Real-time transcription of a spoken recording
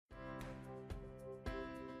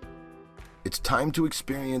It's time to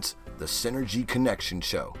experience the Synergy Connection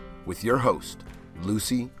Show with your host,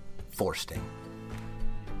 Lucy Forsting.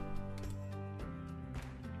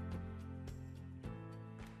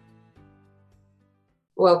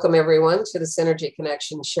 Welcome, everyone, to the Synergy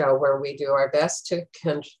Connection Show, where we do our best to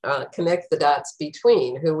connect the dots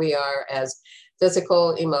between who we are as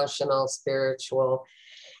physical, emotional, spiritual,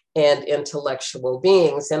 and intellectual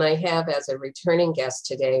beings. And I have as a returning guest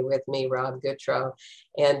today with me, Rob Gutro.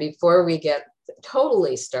 And before we get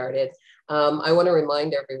totally started, I want to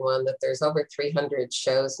remind everyone that there's over 300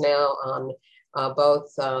 shows now on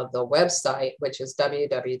both the website, which is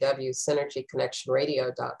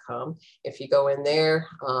www.synergyconnectionradio.com. If you go in there,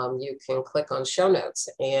 you can click on show notes,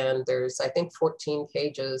 and there's, I think, 14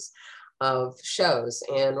 pages of shows,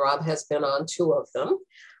 and Rob has been on 2 of them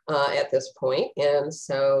at this point, and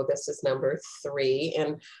so this is number 3.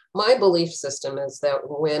 And my belief system is that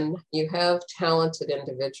when you have talented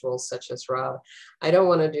individuals such as Rob, I don't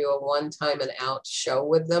want to do a one-time and out show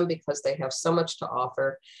with them, because they have so much to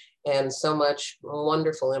offer and so much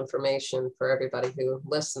wonderful information for everybody who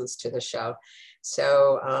listens to the show.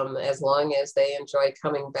 So as long as they enjoy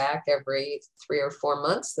coming back every 3 or 4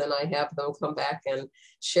 months, then I have them come back and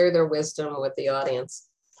share their wisdom with the audience.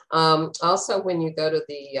 Also, when you go to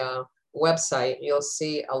the website, you'll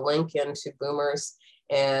see a link into Boomers,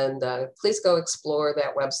 and please go explore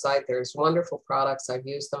that website. There's wonderful products. I've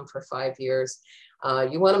used them for 5 years.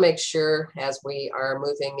 You want to make sure, as we are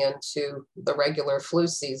moving into the regular flu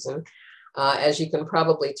season, as you can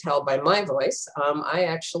probably tell by my voice, I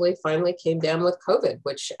actually finally came down with COVID,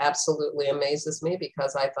 which absolutely amazes me,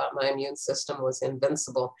 because I thought my immune system was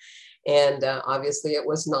invincible. And obviously it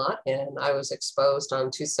was not. And I was exposed on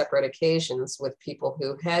 2 separate occasions with people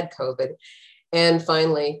who had COVID. And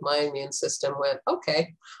finally, my immune system went,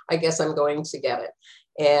 okay, I guess I'm going to get it.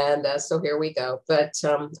 And so here we go. But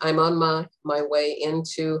I'm on my way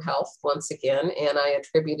into health once again, and I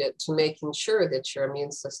attribute it to making sure that your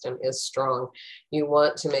immune system is strong. You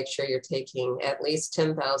want to make sure you're taking at least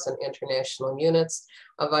 10,000 international units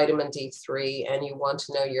of vitamin D3, and you want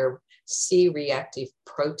to know your C-reactive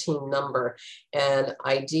protein number. And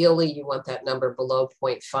ideally, you want that number below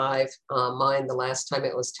 0.5. Mine, the last time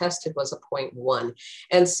it was tested, was a 0.1.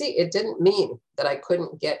 And see, it didn't mean that I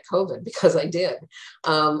couldn't get COVID, because I did.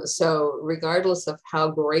 So regardless of how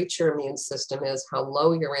great your immune system is, how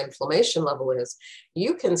low your inflammation level is,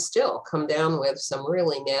 you can still come down with some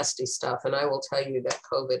really nasty stuff. And I will tell you that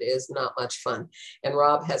COVID is not much fun. And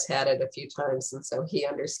Rob has had it a few times, and so he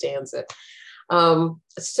understands it.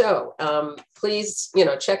 Please,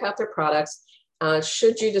 check out their products.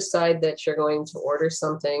 Should you decide that you're going to order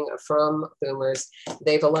something from Boomers,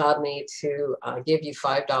 they've allowed me to give you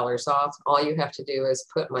 $5 off. All you have to do is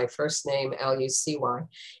put my first name, Lucy,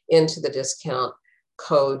 into the discount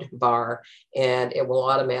code bar, and it will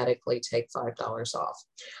automatically take $5 off.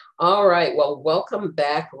 All right. Well, welcome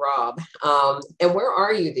back, Rob. And where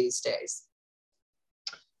are you these days?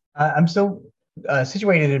 I'm still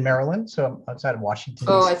situated in Maryland, so I'm outside of Washington.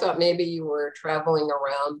 Oh, I thought maybe you were traveling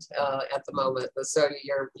around at the moment, so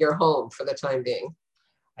you're home for the time being.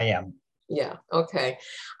 I am. Yeah. Okay.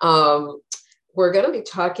 We're going to be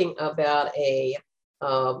talking about a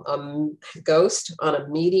ghost on a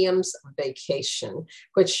medium's vacation,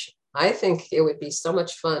 which I think it would be so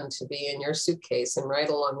much fun to be in your suitcase and ride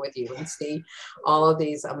along with you and see all of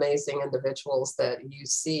these amazing individuals that you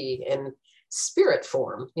see in spirit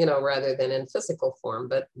form, rather than in physical form,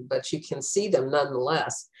 but you can see them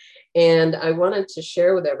nonetheless. And I wanted to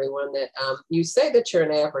share with everyone that you say that you're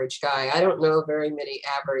an average guy. I don't know very many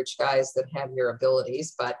average guys that have your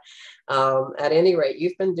abilities, but at any rate,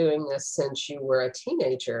 you've been doing this since you were a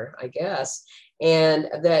teenager, I guess. And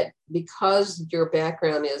that because your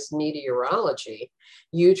background is meteorology,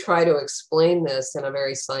 you try to explain this in a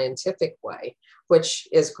very scientific way, which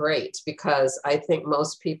is great, because I think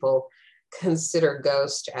most people consider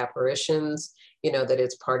ghost apparitions, that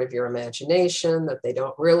it's part of your imagination, that they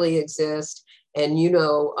don't really exist, and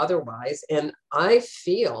otherwise. And I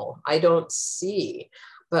don't see,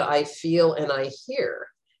 but I feel and I hear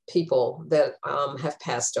people that have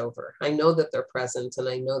passed over. I know that they're present, and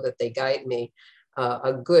I know that they guide me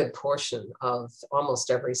a good portion of almost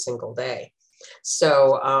every single day.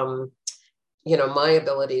 So, my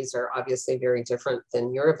abilities are obviously very different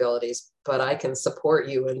than your abilities, but I can support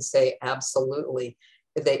you and say, absolutely,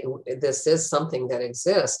 this is something that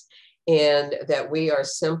exists, and that we are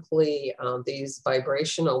simply these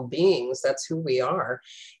vibrational beings. That's who we are.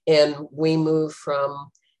 And we move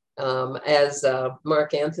from, as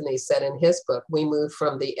Mark Anthony said in his book, we move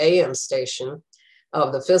from the AM station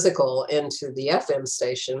of the physical into the FM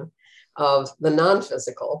station of the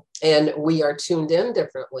non-physical, and we are tuned in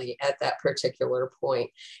differently at that particular point.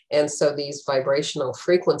 And so these vibrational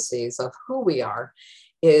frequencies of who we are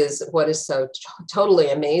is what is so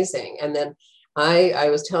totally amazing. And then I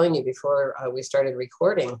was telling you before we started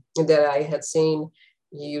recording that I had seen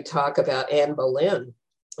you talk about Anne Boleyn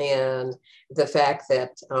and the fact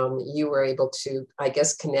that you were able to, I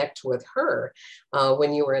guess, connect with her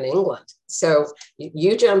when you were in England. So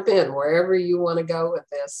you jump in wherever you want to go with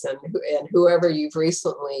this, and whoever you've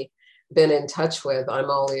recently been in touch with, I'm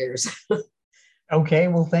all ears. Okay,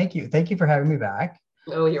 well, thank you. Thank you for having me back.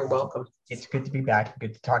 Oh, you're welcome. It's good to be back.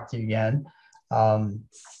 Good to talk to you again.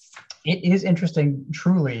 It is interesting,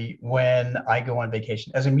 truly, when I go on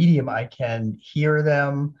vacation. As a medium, I can hear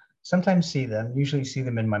them, sometimes see them, usually see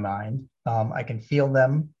them in my mind. I can feel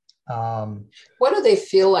them. What do they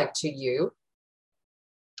feel like to you?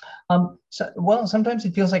 Well, sometimes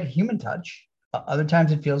it feels like a human touch. Other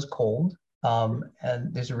times it feels cold.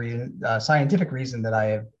 And there's a reason, scientific reason that I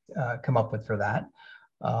have come up with for that.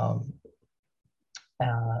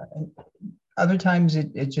 Other times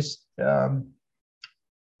it just,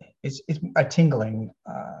 it's a tingling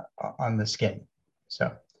on the skin.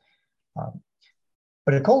 So,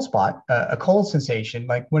 but a cold spot, a cold sensation,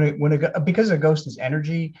 like because a ghost is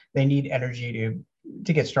energy, they need energy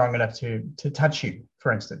to get strong enough to touch you,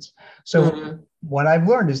 for instance. So what I've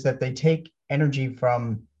learned is that they can take energy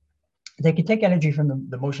from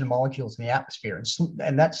the motion molecules in the atmosphere,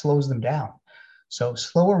 and that slows them down. So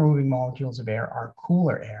slower moving molecules of air are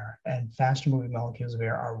cooler air, and faster moving molecules of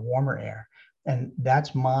air are warmer air. And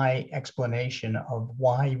that's my explanation of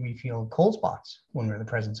why we feel cold spots when we're in the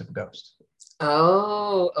presence of a ghost.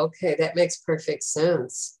 Oh, okay. That makes perfect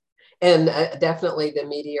sense. And definitely the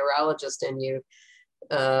meteorologist in you,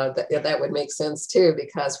 that would make sense too,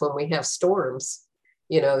 because when we have storms,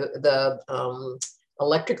 the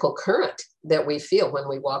electrical current that we feel when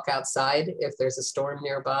we walk outside, if there's a storm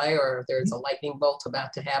nearby or if there's a lightning bolt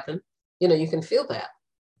about to happen, you can feel that.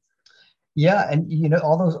 Yeah, and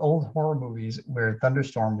all those old horror movies where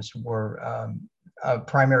thunderstorms were a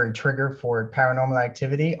primary trigger for paranormal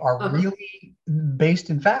activity are really based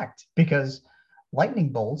in fact, because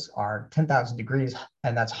lightning bolts are 10,000 degrees,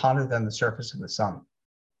 and that's hotter than the surface of the sun.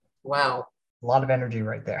 Wow. A lot of energy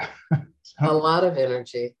right there. A lot of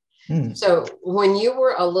energy. So when you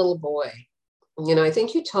were a little boy, I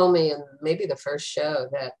think you told me in maybe the first show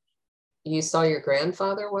that you saw your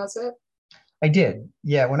grandfather, was it? I did.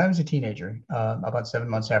 Yeah. When I was a teenager, about 7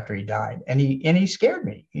 months after he died, and he scared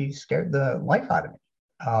me. He scared the life out of me.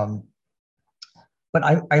 But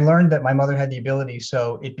I learned that my mother had the ability,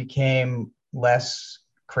 so it became less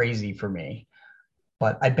crazy for me.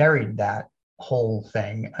 But I buried that whole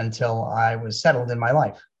thing until I was settled in my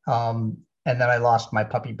life. And then I lost my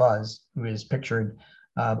puppy Buzz, who is pictured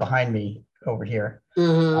behind me over here.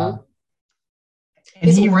 Mm-hmm. And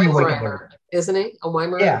he's he a reawakened Weimaraner, isn't he? A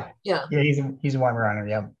Weimaraner? Yeah. He's a Weimaraner.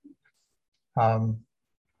 Yeah.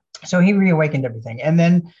 So he reawakened everything, and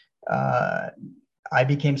then I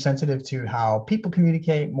became sensitive to how people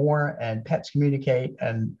communicate more and pets communicate,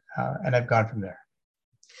 and I've gone from there.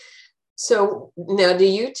 So now, do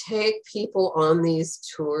you take people on these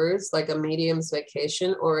tours like a medium's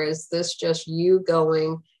vacation, or is this just you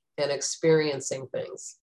going and experiencing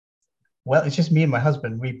things? Well, it's just me and my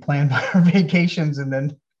husband. We plan our vacations, and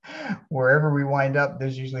then wherever we wind up,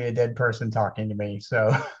 there's usually a dead person talking to me.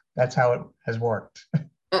 So that's how it has worked.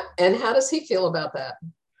 And how does he feel about that?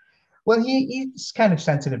 Well, he's kind of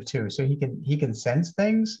sensitive too, so he can sense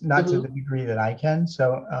things, not to the degree that I can.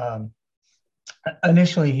 So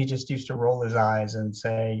initially, he just used to roll his eyes and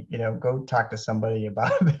say, go talk to somebody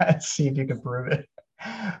about that, see if you can prove it.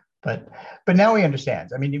 But now he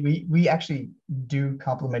understands. I mean, we actually do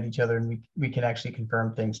complement each other, and we can actually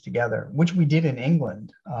confirm things together, which we did in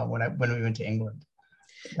England when we went to England.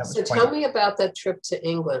 So tell me about that trip to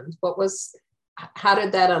England. How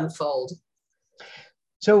did that unfold?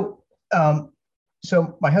 So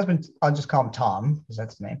my husband, I'll just call him Tom because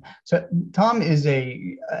that's his name. So Tom has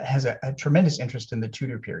a tremendous interest in the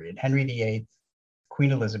Tudor period, Henry VIII,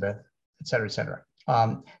 Queen Elizabeth, et cetera, et cetera.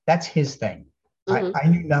 That's his thing. I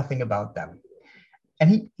knew nothing about them.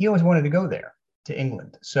 And he always wanted to go there, to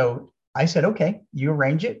England. So I said, okay, you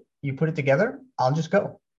arrange it, you put it together, I'll just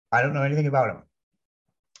go. I don't know anything about him.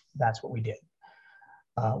 That's what we did.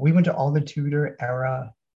 We went to all the Tudor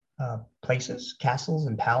era places, castles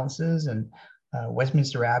and palaces, and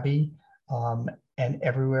Westminster Abbey. And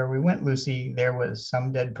everywhere we went, Lucy, there was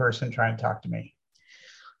some dead person trying to talk to me.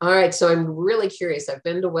 All right. So I'm really curious. I've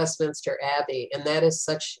been to Westminster Abbey, and that is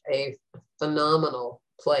such a phenomenal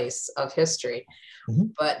place of history. Mm-hmm.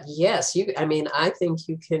 But yes, I think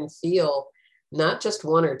you can feel not just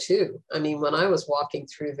one or two. I mean, when I was walking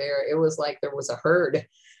through there, it was like there was a herd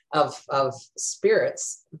of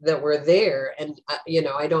spirits that were there. And, I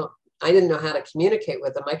didn't know how to communicate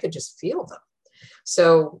with them. I could just feel them.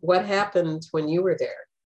 So what happened when you were there?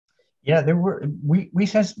 Yeah, we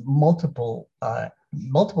sensed multiple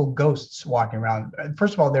ghosts walking around.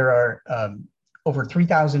 First of all, there are over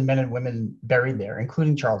 3,000 men and women buried there,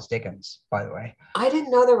 including Charles Dickens, by the way. I didn't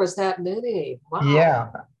know there was that many. Wow. Yeah.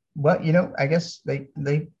 Well, I guess they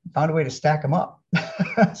found a way to stack them up.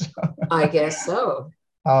 So, I guess so.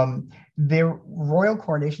 their royal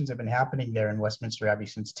coronations have been happening there in Westminster Abbey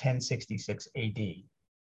since 1066 AD.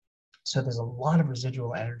 So there's a lot of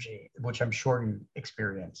residual energy, which I'm sure you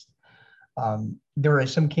experienced. There are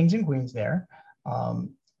some kings and queens there,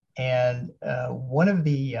 and one of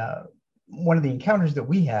the encounters that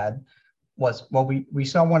we had was, well, we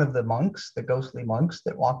saw one of the monks, the ghostly monks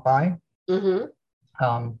that walked by. Mm-hmm.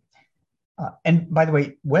 And by the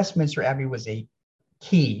way, Westminster Abbey was a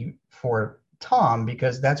key for Tom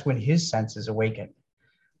because that's when his senses awakened.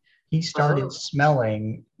 He started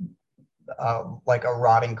smelling like a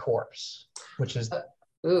rotting corpse, which is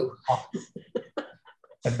awful.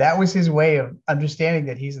 And that was his way of understanding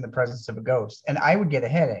that he's in the presence of a ghost. And I would get a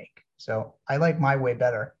headache. So I like my way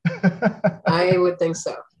better. I would think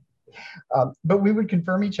so. But we would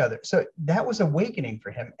confirm each other. So that was awakening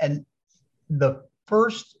for him. And the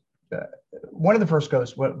first, one of the first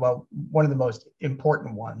ghosts, well, one of the most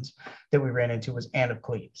important ones that we ran into was Anne of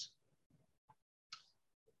Cleves.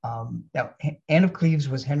 Now, Anne of Cleves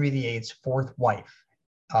was Henry VIII's fourth wife.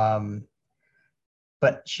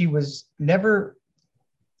 But she was never,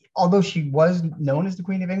 although she was known as the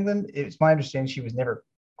Queen of England, it's my understanding she was never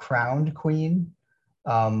crowned queen.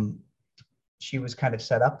 She was kind of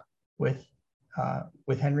set up with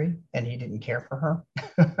Henry, and he didn't care for her.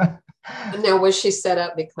 Now, was she set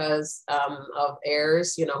up because of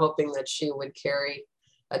heirs, hoping that she would carry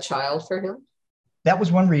a child for him? That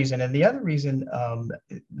was one reason, and the other reason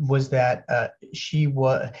was that he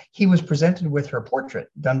was presented with her portrait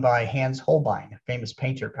done by Hans Holbein, a famous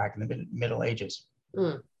painter back in the Middle Ages.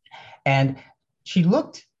 Mm. And she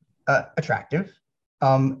looked attractive.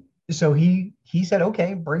 So he said,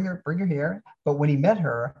 okay, bring her here. But when he met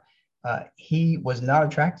her, he was not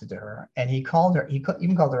attracted to her. And he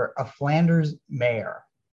even called her a Flanders mare,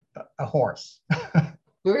 a horse.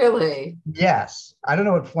 Really? Yes. I don't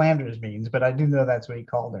know what Flanders means, but I do know that's what he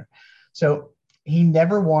called her. So he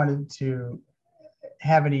never wanted to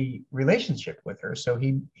have any relationship with her. So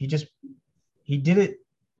he did it.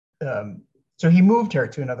 So he moved her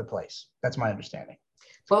to another place. That's my understanding.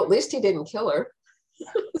 Well, at least he didn't kill her.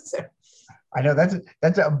 So, I know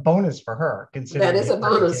that's a bonus for her. Considering that is a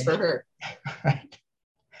bonus for her. Right.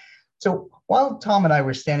 So while Tom and I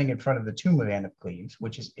were standing in front of the tomb of Anne of Cleves,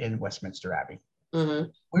 which is in Westminster Abbey, mm-hmm.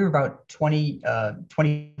 we were about 20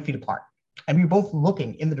 feet apart. And we were both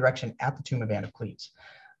looking in the direction at the tomb of Anne of Cleves,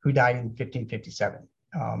 who died in 1557.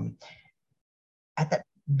 At that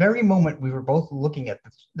very moment, we were both looking at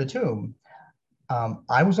the tomb.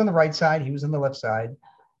 I was on the right side, he was on the left side.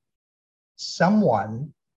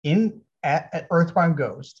 Someone at Earthbound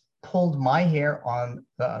Ghost pulled my hair on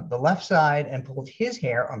the left side and pulled his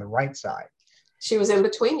hair on the right side. She was in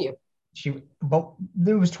between you. But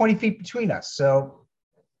there was 20 feet between us. So,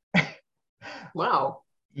 wow.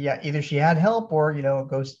 Yeah, either she had help or,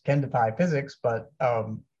 ghosts can defy physics. But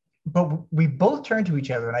we both turned to each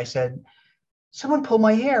other and I said, someone pulled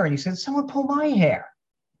my hair. And he said, someone pulled my hair.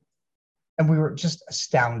 And we were just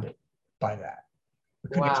astounded by that. We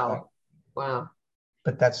couldn't explain. Wow.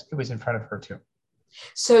 But it was in front of her too.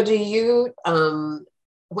 So do you,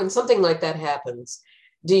 when something like that happens,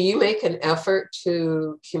 do you make an effort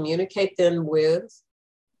to communicate then with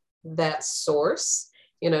that source,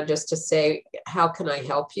 just to say, how can I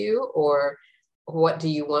help you? Or what do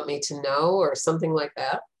you want me to know? Or something like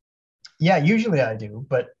that? Yeah, usually I do.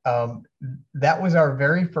 But that was our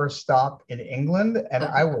very first stop in England. And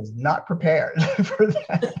I was not prepared for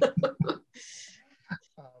that.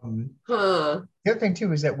 The other thing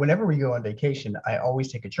too is that whenever we go on vacation, I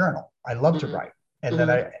always take a journal. I love to write, and then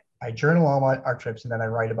I journal all our trips, and then I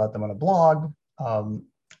write about them on a blog. And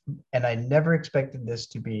I never expected this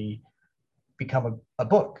to become a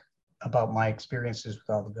book about my experiences with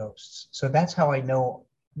all the ghosts. So that's how I know.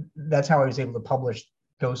 That's how I was able to publish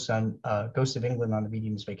Ghosts of England on a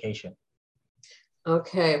Medium's Vacation.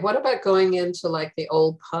 Okay, what about going into like the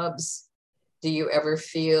old pubs? Do you ever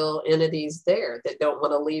feel entities there that don't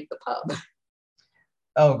want to leave the pub?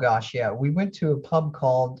 Oh gosh, yeah. We went to a pub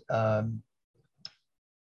called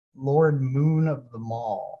Lord Moon of the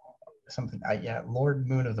Mall, something. Yeah, Lord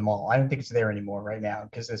Moon of the Mall. I don't think it's there anymore right now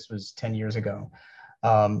because this was 10 years ago.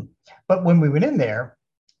 But when we went in there,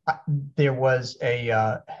 there was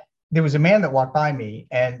a man that walked by me,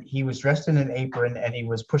 and he was dressed in an apron, and he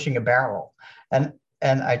was pushing a barrel, and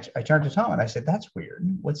I turned to Tom and I said, "That's weird.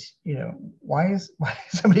 Why is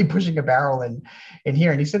somebody pushing a barrel in here?"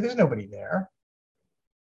 And he said, "There's nobody there."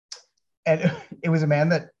 And it was a man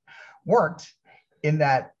that worked in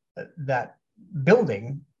that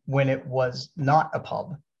building when it was not a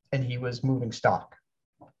pub, and he was moving stock,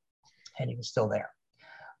 and he was still there.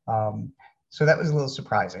 So that was a little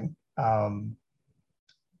surprising.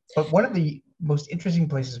 But one of the most interesting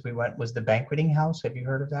places we went was the banqueting house. Have you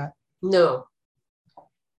heard of that? No.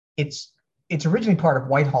 It's originally part of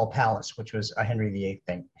Whitehall Palace, which was a Henry VIII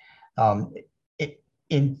thing.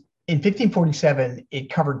 In 1547,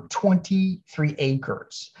 it covered 23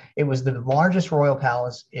 acres. It was the largest royal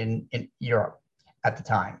palace in Europe at the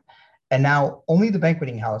time. And now only the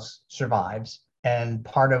banqueting house survives, and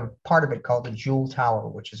part of it called the Jewel Tower,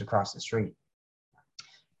 which is across the street.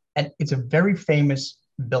 And it's a very famous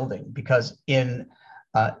building because in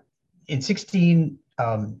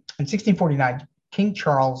 1649, King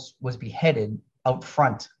Charles was beheaded out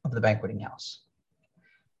front of the banqueting house.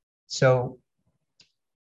 So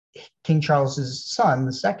King Charles's son,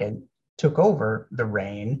 the second, took over the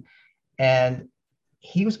reign, and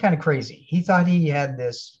he was kind of crazy. He thought he had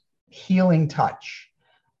this healing touch.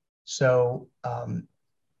 So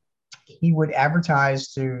he would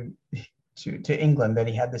advertise to England that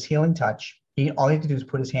he had this healing touch. All he had to do was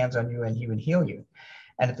put his hands on you and he would heal you.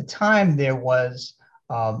 And at the time, there was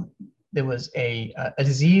a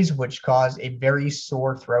disease which caused a very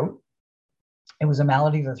sore throat. It was a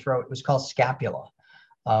malady of the throat. It was called scapula.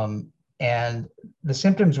 And the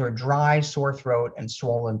symptoms were dry, sore throat, and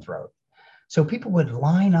swollen throat. So people would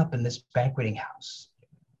line up in this banqueting house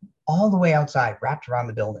all the way outside, wrapped around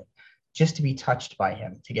the building, just to be touched by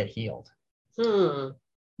him to get healed.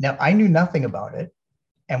 Now, I knew nothing about it.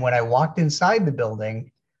 And when I walked inside the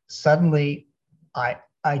building, suddenly I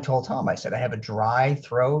told Tom, I said, "I have a dry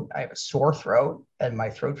throat, I have a sore throat, and my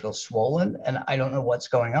throat feels swollen, and I don't know what's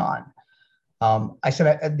going on." I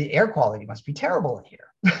said, "The air quality must be terrible in here."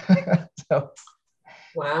 So,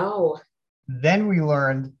 wow. Then we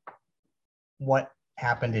learned what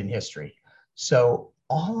happened in history. So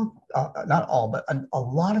not all, but a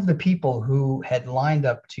lot of the people who had lined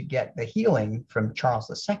up to get the healing from Charles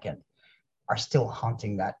II are still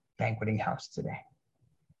haunting that banqueting house today.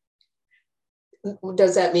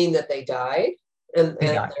 Does that mean that they died? And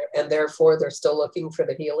therefore they're still looking for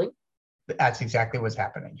the healing? That's exactly what's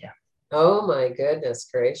happening, yeah. Oh my goodness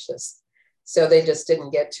gracious. So they just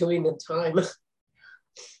didn't get to him in time.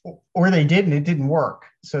 Or they did and it didn't work.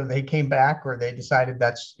 So they came back, or they decided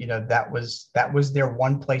that was their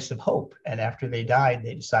one place of hope. And after they died,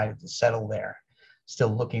 they decided to settle there,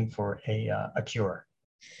 still looking for a cure.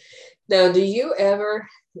 Now, do you ever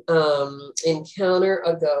encounter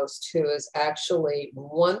a ghost who is actually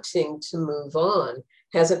wanting to move on,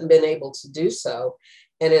 hasn't been able to do so,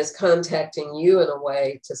 and is contacting you in a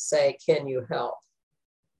way to say, "Can you help?"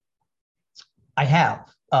 I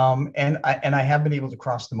have, and I have been able to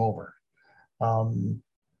cross them over.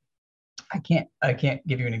 I can't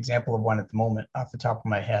give you an example of one at the moment off the top of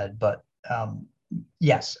my head, but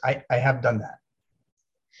yes, I have done that.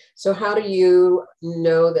 So how do you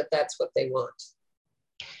know that that's what they want?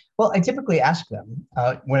 Well, I typically ask them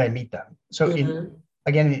when I meet them. So in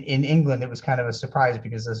England, it was kind of a surprise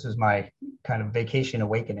because this was my kind of vacation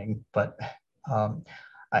awakening, but I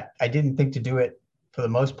didn't think to do it for the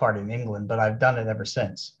most part in England, but I've done it ever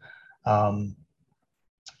since. And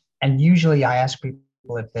usually I ask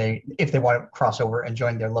people if they want to cross over and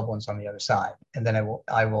join their loved ones on the other side. And then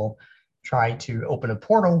I will try to open a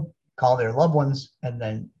portal, call their loved ones, and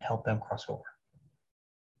then help them cross over.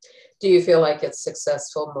 Do you feel like it's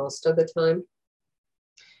successful most of the time?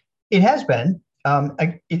 It has been.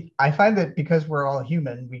 I find that because we're all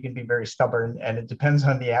human, we can be very stubborn, and it depends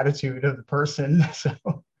on the attitude of the person. So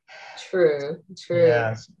true.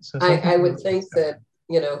 Yeah. So I would think that,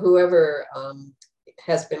 whoever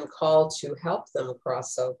has been called to help them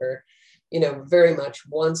cross over, very much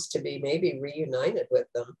wants to be maybe reunited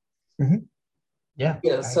with them. Mm-hmm. Yeah.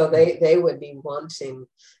 So they would be wanting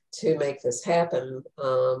to make this happen.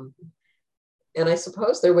 And I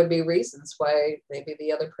suppose there would be reasons why maybe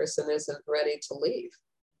the other person isn't ready to leave.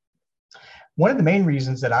 One of the main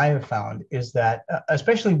reasons that I have found is that,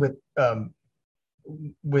 especially with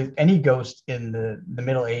any ghost in the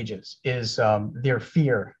Middle Ages, is their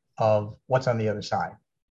fear of what's on the other side.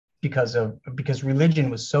 because religion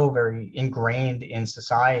was so very ingrained in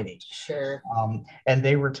society. Sure. And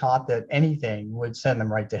they were taught that anything would send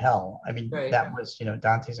them right to hell. I mean, Right. that was,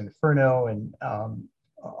 Dante's Inferno and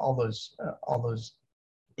all those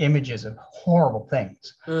images of horrible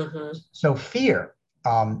things. Mm-hmm. So fear,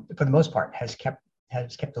 for the most part, has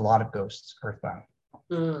kept a lot of ghosts earthbound.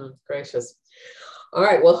 Gracious. All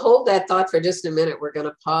right, well, hold that thought for just a minute. We're going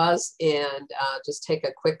to pause and just take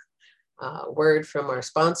a quick word from our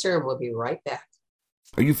sponsor, and we'll be right back.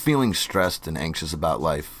 Are you feeling stressed and anxious about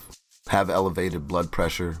life? Have elevated blood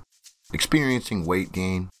pressure? Experiencing weight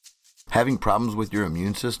gain? Having problems with your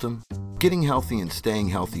immune system? Getting healthy and staying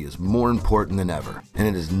healthy is more important than ever, and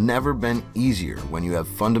it has never been easier when you have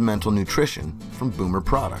fundamental nutrition from Boomer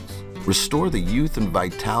products. Restore the youth and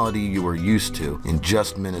vitality you are used to in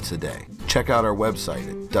just minutes a day. Check out our website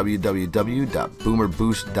at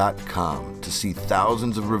www.boomerboost.com to see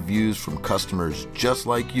thousands of reviews from customers just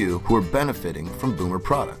like you who are benefiting from Boomer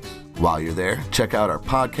products. While you're there, check out our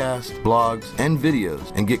podcast, blogs, and videos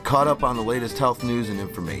and get caught up on the latest health news and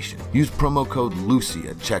information. Use promo code LUCY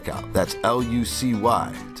at checkout. That's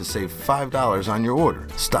LUCY to save $5 on your order.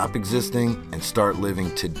 Stop existing and start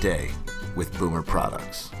living today with Boomer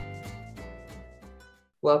products.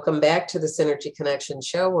 Welcome back to the Synergy Connection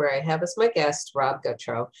show, where I have as my guest Rob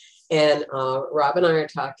Gutro. And Rob and I are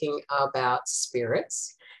talking about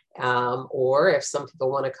spirits, or if some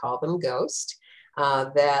people want to call them ghosts,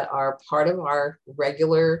 that are part of our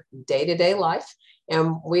regular day-to-day life.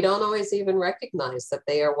 And we don't always even recognize that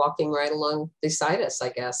they are walking right along beside us, I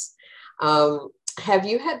guess. Have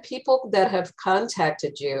you had people that have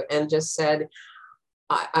contacted you and just said,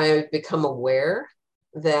 I've become aware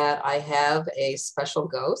that I have a special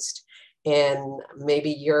ghost, and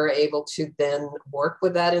maybe you're able to then work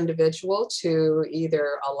with that individual to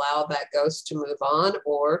either allow that ghost to move on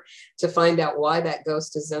or to find out why that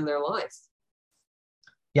ghost is in their life?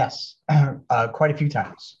 Yes, quite a few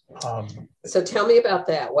times. So tell me about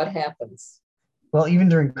that. What happens? Well, even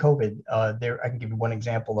during COVID, I can give you one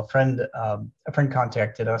example. A friend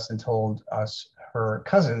contacted us and told us her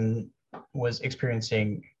cousin was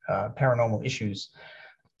experiencing paranormal issues.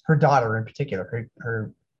 Her daughter, in particular,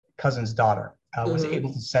 her cousin's daughter, was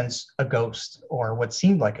able to sense a ghost, or what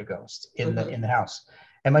seemed like a ghost, in the house.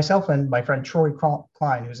 And myself and my friend Troy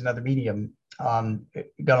Klein, who's another medium,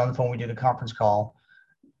 got on the phone. We did a conference call.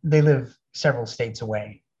 They live several states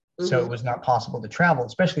away, so it was not possible to travel,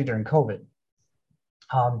 especially during COVID.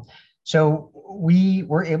 So we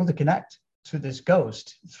were able to connect to this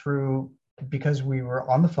ghost because we were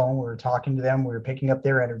on the phone, we were talking to them, we were picking up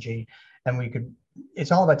their energy, and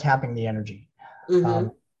it's all about tapping the energy.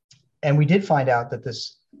 And we did find out that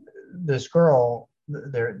this girl,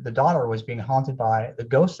 the daughter, was being haunted by the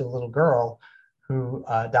ghost of a little girl who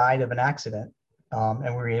died of an accident. And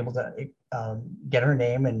we were able to get her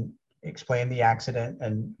name and explain the accident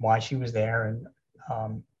and why she was there, and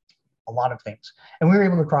a lot of things. And we were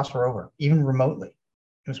able to cross her over, even remotely.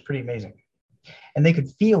 It was pretty amazing. And they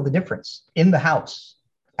could feel the difference in the house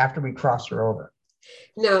after we crossed her over.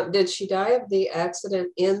 Now, did she die of the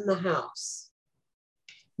accident in the house?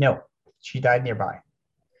 No, she died nearby.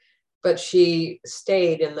 But she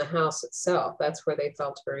stayed in the house itself. That's where they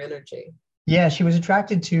felt her energy. Yeah, she was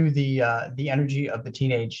attracted to the energy of the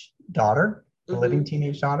teenage daughter, the living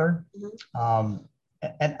teenage daughter.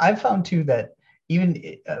 And I've found too that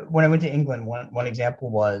even when I went to England, one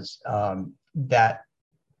example was that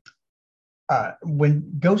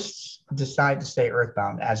when ghosts decide to stay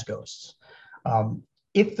earthbound as ghosts,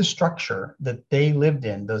 if the structure that they lived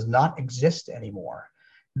in does not exist anymore,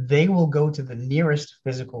 they will go to the nearest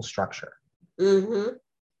physical structure.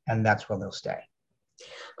 And that's where they'll stay.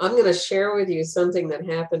 I'm going to share with you something that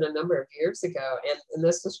happened a number of years ago. And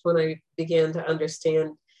this was when I began to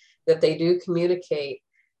understand that they do communicate,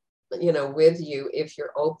 with you if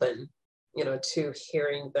you're open, to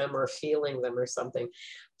hearing them or feeling them or something.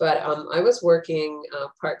 But I was working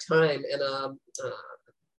part-time in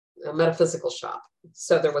a metaphysical shop.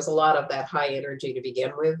 So there was a lot of that high energy to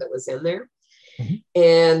begin with that was in there.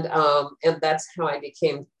 And that's how I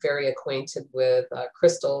became very acquainted with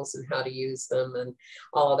crystals and how to use them and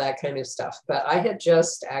all of that kind of stuff. But I had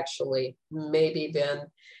just actually maybe been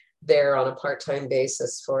there on a part-time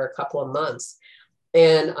basis for a couple of months.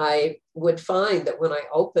 And I would find that when I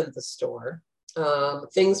opened the store,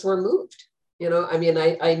 things were moved.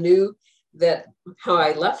 I knew that how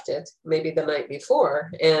I left it maybe the night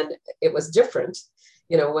before, and it was different,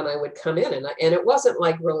 when I would come in, and it wasn't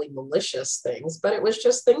like really malicious things, but it was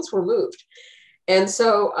just things were moved. And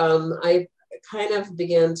so I kind of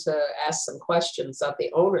began to ask some questions of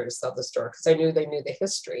the owners of the store because I knew they knew the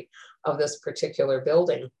history of this particular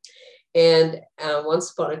building. And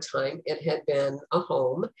once upon a time, it had been a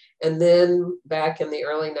home. And then back in the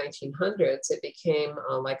early 1900s, it became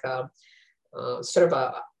like a sort of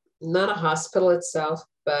a, not a hospital itself,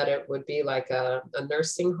 but it would be like a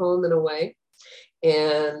nursing home in a way.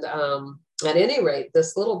 And at any rate,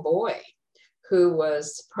 this little boy, who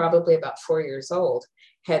was probably about 4 years old,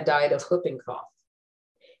 had died of whooping cough.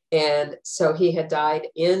 And so he had died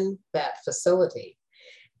in that facility.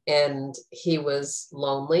 And he was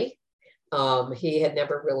lonely. He had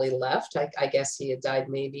never really left. I guess he had died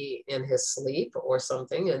maybe in his sleep or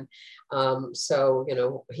something. And so, you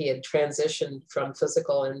know, he had transitioned from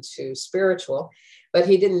physical into spiritual, but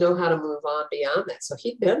he didn't know how to move on beyond that. So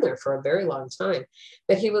he'd been there for a very long time,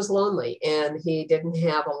 but he was lonely and he didn't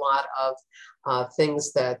have a lot of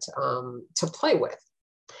things that to play with.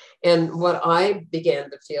 And what I began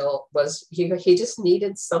to feel was he just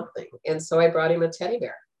needed something. And so I brought him a teddy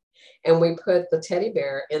bear. And we put the teddy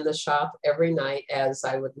bear in the shop every night as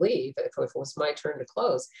I would leave. If it was my turn to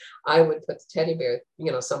close, I would put the teddy bear,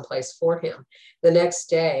 you know, someplace for him. The next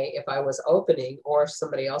day, if I was opening or if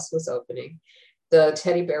somebody else was opening, the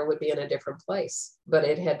teddy bear would be in a different place, but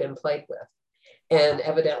it had been played with. And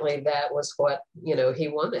evidently that was what, you know, he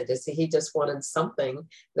wanted, is he just wanted something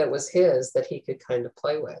that was his that he could kind of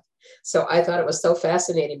play with. So I thought it was so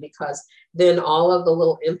fascinating because then all of the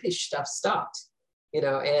little impish stuff stopped. You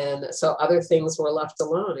know, and so other things were left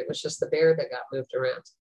alone. It was just the bear that got moved around.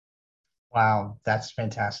 Wow, that's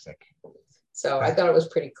fantastic. So I thought it was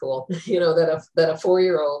pretty cool, you know, that a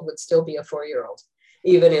 4-year-old would still be a 4-year-old,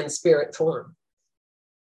 even in spirit form.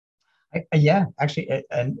 Yeah, actually,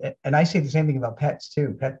 and I say the same thing about pets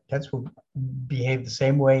too. Pets will behave the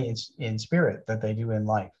same way in spirit that they do in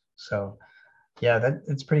life. So, yeah,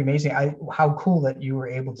 it's pretty amazing. How cool that you were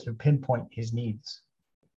able to pinpoint his needs.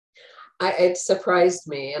 It surprised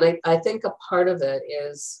me. And I think a part of it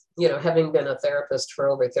is, you know, having been a therapist for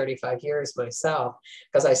over 35 years myself,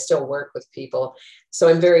 because I still work with people. So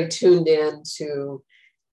I'm very tuned in to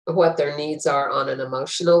what their needs are on an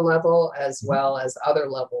emotional level as well as other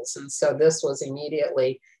levels. And so this was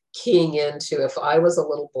immediately keying into, if I was a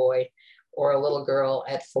little boy or a little girl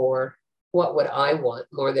at 4, what would I want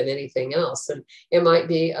more than anything else? And it might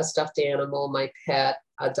be a stuffed animal, my pet,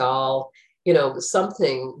 a doll, you know,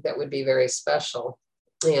 something that would be very special.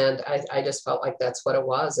 And I just felt like that's what it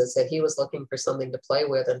was, is that he was looking for something to play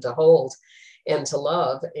with and to hold and to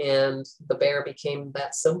love. And the bear became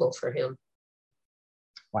that symbol for him.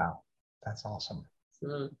 Wow, that's awesome.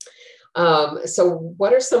 So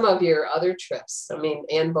what are some of your other trips? I mean,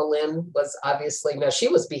 Anne Boleyn was obviously, now she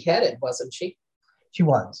was beheaded, wasn't she? She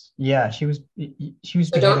was. Yeah, she was So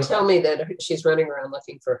beheaded. don't tell me that she's running around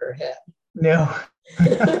looking for her head. No.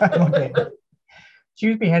 Okay. She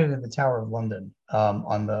was beheaded in the Tower of London,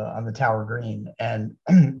 on the Tower Green, and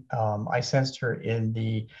I sensed her in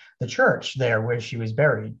the church there where she was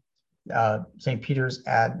buried, St. Peter's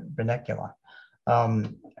ad Benecula,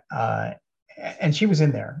 and she was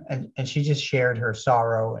in there, and she just shared her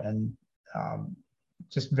sorrow and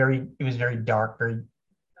it was very dark,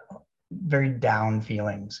 very down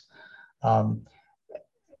feelings, and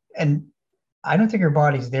I don't think her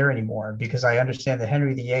body's there anymore, because I understand that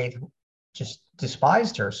Henry VIII just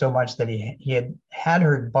despised her so much that he had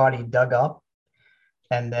her body dug up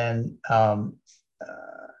and then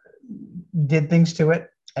did things to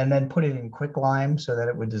it and then put it in quicklime so that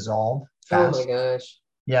it would dissolve fast. Oh my gosh.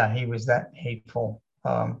 Yeah, he was that hateful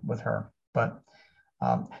with her. But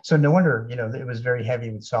so no wonder, you know, it was very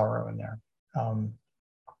heavy with sorrow in there.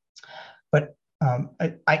 But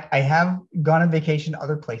I have gone on vacation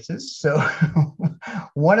other places. So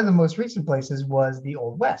one of the most recent places was the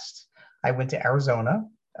Old West. I went to Arizona,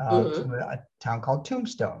 to a town called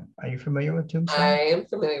Tombstone. Are you familiar with Tombstone? I am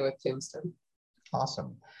familiar with Tombstone.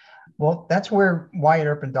 Awesome. Well, that's where Wyatt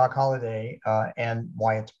Earp and Doc Holliday and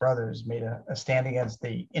Wyatt's brothers made a stand against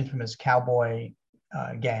the infamous cowboy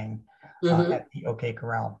gang at the OK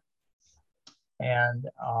Corral. And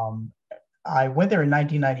I went there in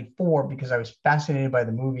 1994 because I was fascinated by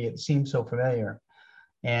the movie. It seemed so familiar.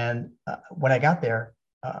 And when I got there,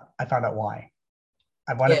 I found out why.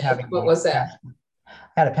 I wound up having what was that? I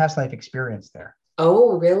had a past life experience there.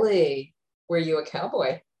 Oh, really? Were you a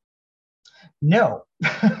cowboy? No.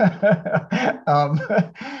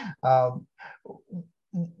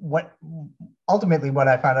 What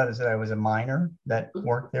I found out is that I was a miner that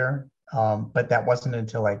worked there, but that wasn't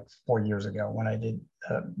until like 4 years ago when I did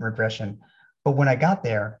regression. But when I got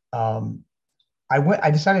there,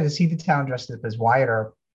 I decided to see the town dressed up as Wyatt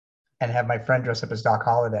Earp and have my friend dress up as Doc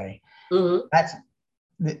Holliday. Mm-hmm. That's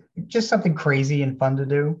just something crazy and fun to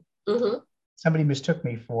do. Mm-hmm. Somebody mistook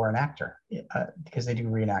me for an actor because they do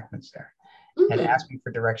reenactments there, and Mm-hmm. asked me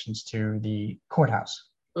for directions to the courthouse,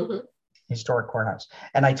 Mm-hmm. historic courthouse.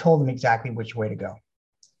 And I told them exactly which way to go. Told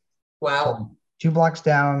Wow. them 2 blocks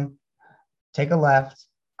down, take a left,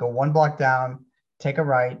 go 1 block down, take a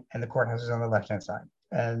right, and the courthouse is on the left-hand side.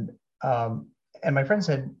 And my friend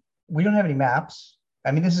said, we don't have any maps.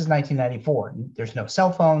 I mean, this is 1994. There's no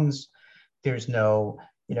cell phones. There's no,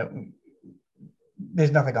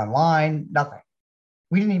 there's nothing online, nothing.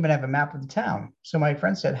 We didn't even have a map of the town. So my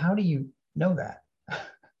friend said, how do you know that?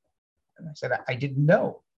 And I said, I didn't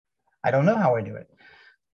know. I don't know how I knew it.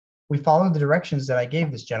 We followed the directions that I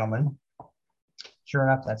gave this gentleman. Sure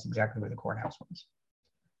enough, that's exactly where the courthouse was.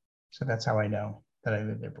 So that's how I know that I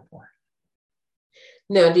lived there before.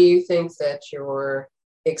 Now, do you think that your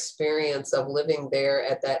experience of living there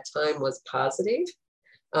at that time was positive?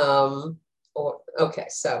 Okay,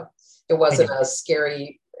 so it wasn't a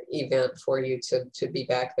scary event for you to be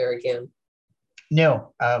back there again.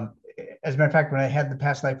 No. As a matter of fact, when I had the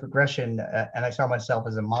past life regression and I saw myself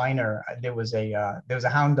as a miner, there was a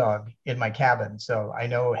hound dog in my cabin, so I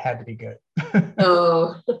know it had to be good.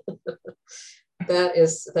 Oh,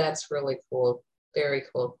 that's really cool. Very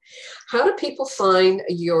cool. How do people find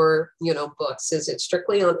your, books? Is it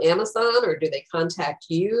strictly on Amazon, or do they contact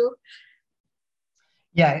you?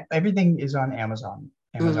 Yeah, everything is on Amazon,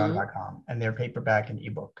 Mm-hmm. Amazon.com, and they're paperback and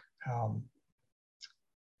ebook.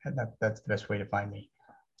 And that's the best way to find me.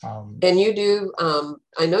 And you do,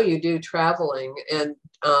 I know you do traveling, and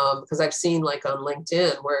because I've seen like on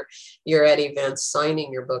LinkedIn where you're at events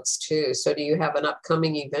signing your books too. So do you have an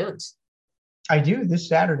upcoming event? I do. This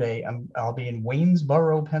Saturday, I'll be in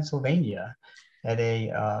Waynesboro, Pennsylvania, at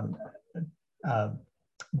a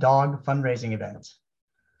dog fundraising event.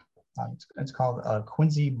 It's called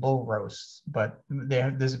Quincy Bull Roast, but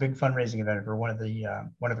there's a big fundraising event for one of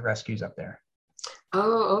the rescues up there.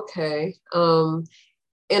 Oh, okay.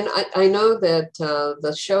 And I know that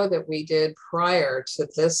the show that we did prior to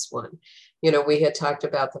this one, we had talked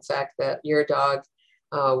about the fact that your dog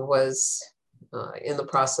was in the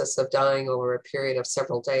process of dying over a period of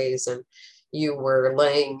several days, and you were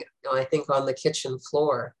laying, I think, on the kitchen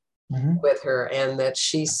floor Mm-hmm. with her, and that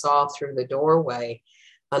she saw through the doorway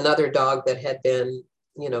another dog that had been,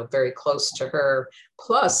 very close to her,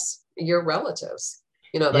 plus your relatives.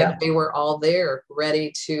 Yeah. They were all there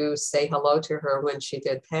ready to say hello to her when she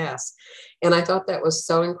did pass. And I thought that was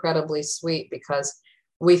so incredibly sweet, because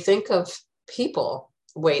we think of people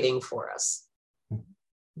waiting for us.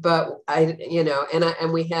 But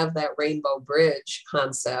and we have that rainbow bridge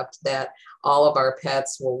concept that all of our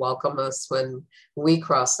pets will welcome us when we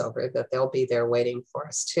cross over, that they'll be there waiting for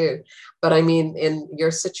us too. But I mean, in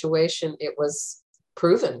your situation, it was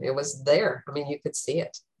proven, it was there. I mean, you could see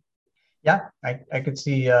it. Yeah, I could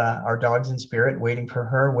see our dogs in spirit waiting for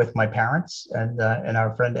her with my parents and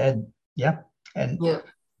our friend Ed. Yeah. And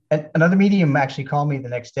another medium actually called me the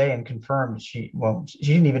next day and confirmed she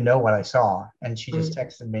didn't even know what I saw. And she just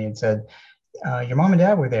texted me and said, your mom and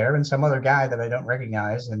dad were there, and some other guy that I don't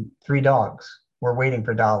recognize, and 3 dogs were waiting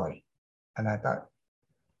for Dolly. And I thought,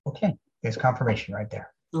 okay, there's confirmation right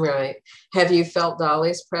there. Right. Have you felt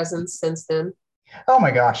Dolly's presence since then? Oh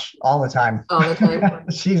my gosh, all the time. All the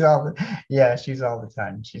time. she's all the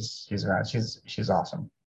time. She's around. She's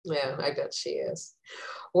awesome. Yeah, I bet she is.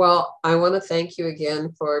 Well, I want to thank you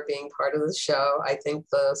again for being part of the show. I think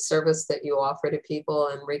the service that you offer to people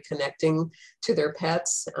and reconnecting to their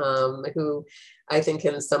pets, who I think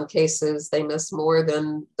in some cases they miss more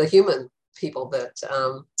than the human people that,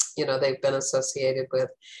 they've been associated with.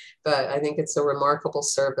 But I think it's a remarkable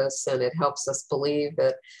service, and it helps us believe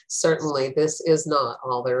that certainly this is not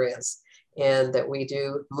all there is, and that we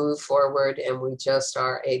do move forward, and we just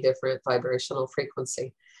are a different vibrational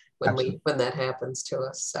frequency when that happens to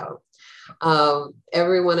us. So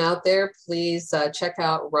everyone out there, please check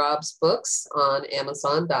out Rob's books on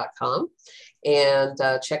Amazon.com and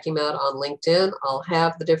check him out on LinkedIn. I'll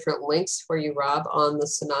have the different links for you, Rob, on the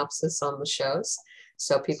synopsis on the shows,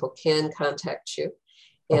 so people can contact you.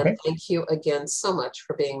 And thank you again so much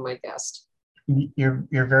for being my guest. You're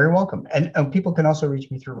very welcome. And people can also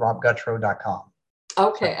reach me through robgutro.com.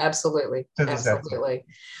 Okay, absolutely. So absolutely.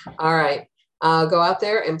 All right. Go out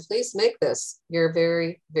there and please make this your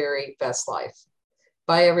very, very best life.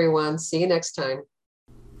 Bye, everyone. See you next time.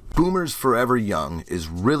 Boomers Forever Young is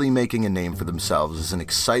really making a name for themselves as an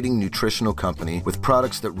exciting nutritional company with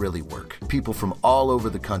products that really work. people from all over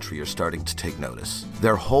the country are starting to take notice.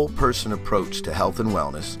 Their whole-person approach to health and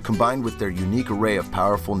wellness, combined with their unique array of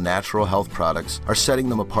powerful natural health products, are setting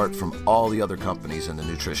them apart from all the other companies in the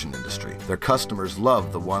nutrition industry. Their customers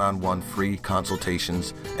love the one-on-one free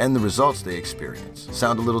consultations and the results they experience.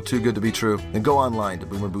 Sound a little too good to be true? Then go online to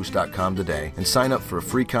boomerboost.com today and sign up for a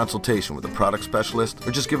free consultation with a product specialist,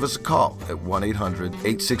 or just give us a call at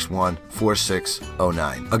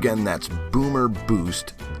 1-800-861-4609. Again, that's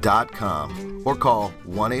boomerboost.com, or call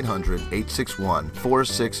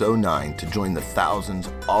 1-800-861-4609 to join the thousands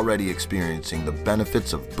already experiencing the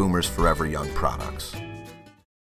benefits of Boomer's Forever Young products.